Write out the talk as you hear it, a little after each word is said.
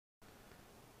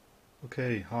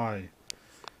Okay, hi.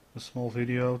 A small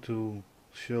video to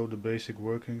show the basic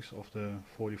workings of the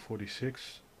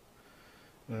 4046.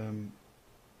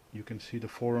 You can see the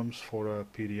forums for a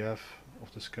PDF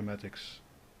of the schematics.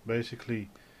 Basically,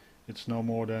 it's no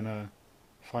more than a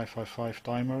 555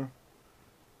 timer,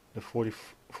 the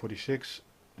 4046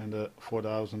 and the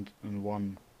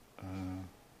 4001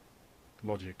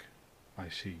 logic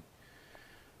IC.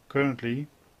 Currently,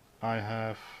 I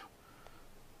have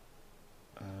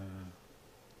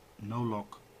no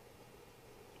lock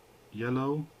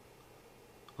yellow.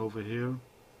 Over here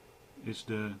is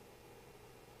the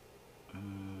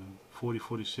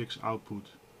 4046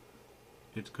 output.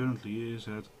 It currently is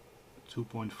at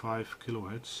 2.5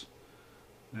 kilohertz,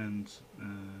 and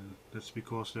that's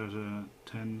because there's a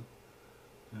 10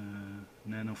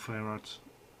 nanofarad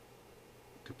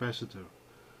capacitor,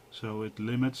 so it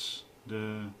limits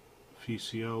the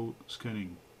VCO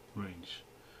scanning range.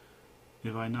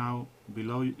 If I now,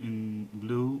 below in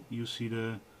blue, you see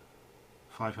the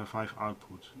 555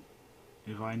 output.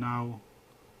 If I now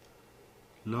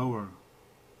lower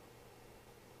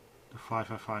the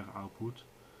 555 output,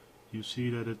 you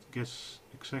see that it gets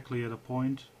exactly at a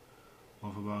point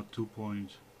of about 2.5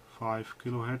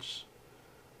 kilohertz,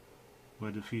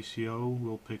 where the VCO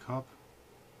will pick up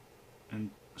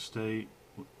and stay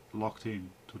locked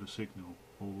in to the signal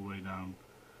all the way down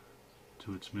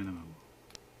to its minimum.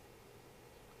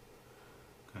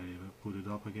 Okay, we put it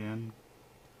up again.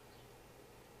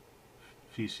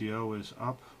 VCO is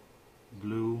up,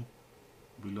 blue,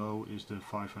 below is the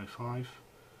 555.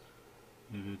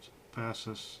 If it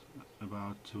passes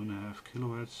about 2.5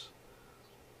 kilohertz,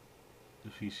 the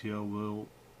VCO will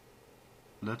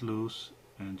let loose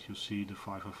and you see the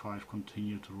 555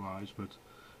 continue to rise, but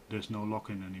there's no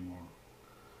lock-in anymore.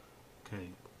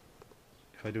 Okay,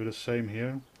 if I do the same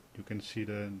here, you can see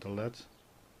the LED.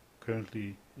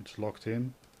 Currently it's locked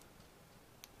in,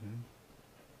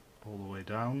 all the way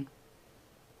down.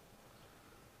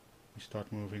 We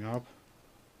start moving up,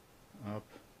 up,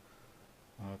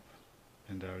 up,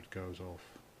 and there it goes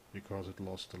off because it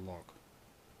lost the lock.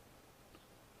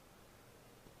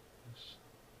 Yes.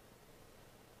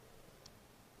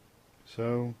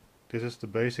 So this is the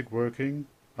basic working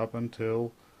up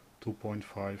until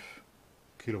 2.5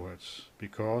 kilohertz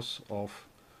because of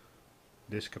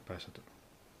this capacitor.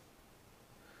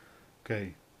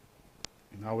 Okay,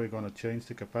 now we're going to change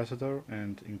the capacitor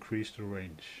and increase the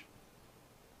range.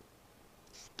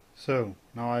 So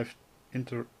now I've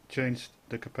changed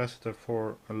the capacitor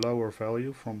for a lower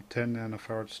value from 10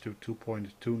 nanofarads to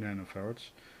 2.2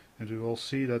 nanofarads, and we will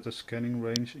see that the scanning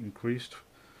range increased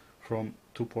from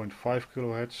 2.5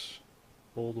 kilohertz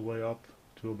all the way up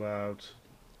to about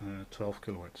 12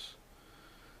 kilohertz.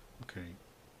 Okay,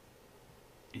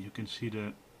 you can see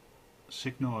the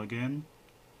signal again.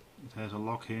 It has a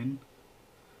lock-in,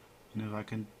 and if I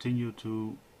continue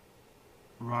to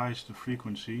rise the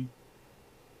frequency,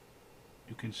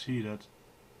 you can see that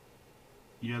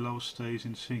yellow stays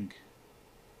in sync.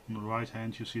 On the right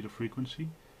hand you see the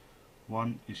frequency.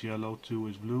 1 is yellow, 2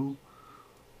 is blue,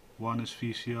 1 is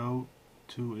VCO,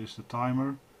 2 is the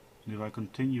timer, and if I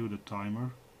continue the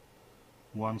timer,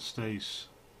 1 stays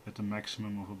at the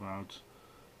maximum of about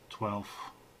 12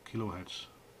 kilohertz.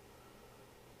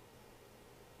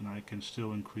 And I can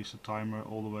still increase the timer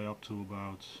all the way up to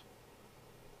about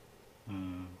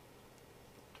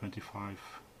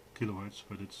 25 kilohertz,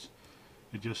 but it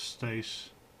just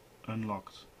stays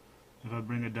unlocked. If I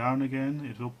bring it down again,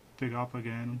 it will pick up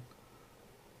again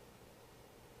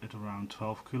at around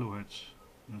 12 kilohertz,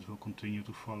 and it will continue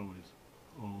to follow it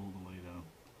all the way down.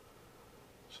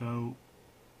 So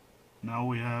now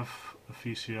we have a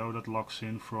VCO that locks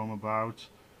in from about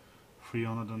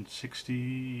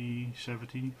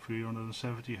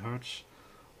 370 Hertz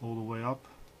all the way up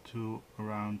to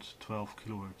around 12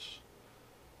 kilohertz.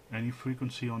 Any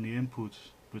frequency on the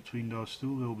input between those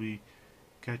two will be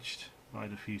catched by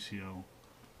the VCO.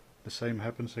 The same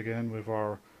happens again with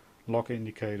our lock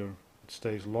indicator. It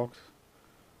stays locked,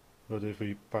 but if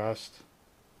we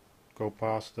go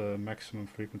past the maximum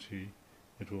frequency,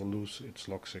 it will lose its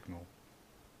lock signal.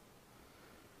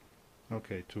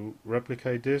 Okay, to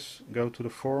replicate this, go to the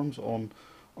forums on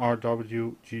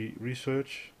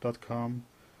rwgresearch.com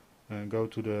and go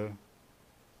to the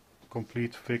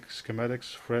complete fix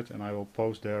schematics thread, and I will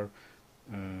post there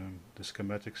the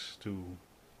schematics to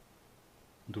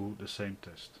do the same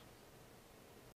test.